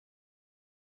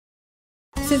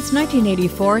Since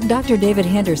 1984, Dr. David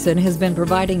Henderson has been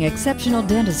providing exceptional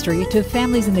dentistry to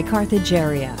families in the Carthage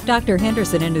area. Dr.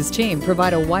 Henderson and his team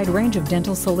provide a wide range of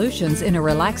dental solutions in a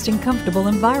relaxed and comfortable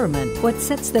environment. What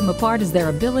sets them apart is their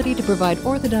ability to provide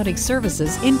orthodontic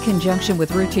services in conjunction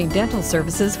with routine dental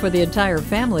services for the entire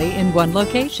family in one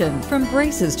location. From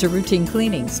braces to routine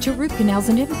cleanings to root canals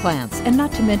and implants, and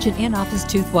not to mention in-office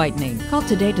tooth whitening. Call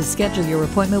today to schedule your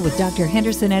appointment with Dr.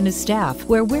 Henderson and his staff,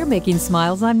 where we're making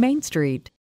smiles on Main Street.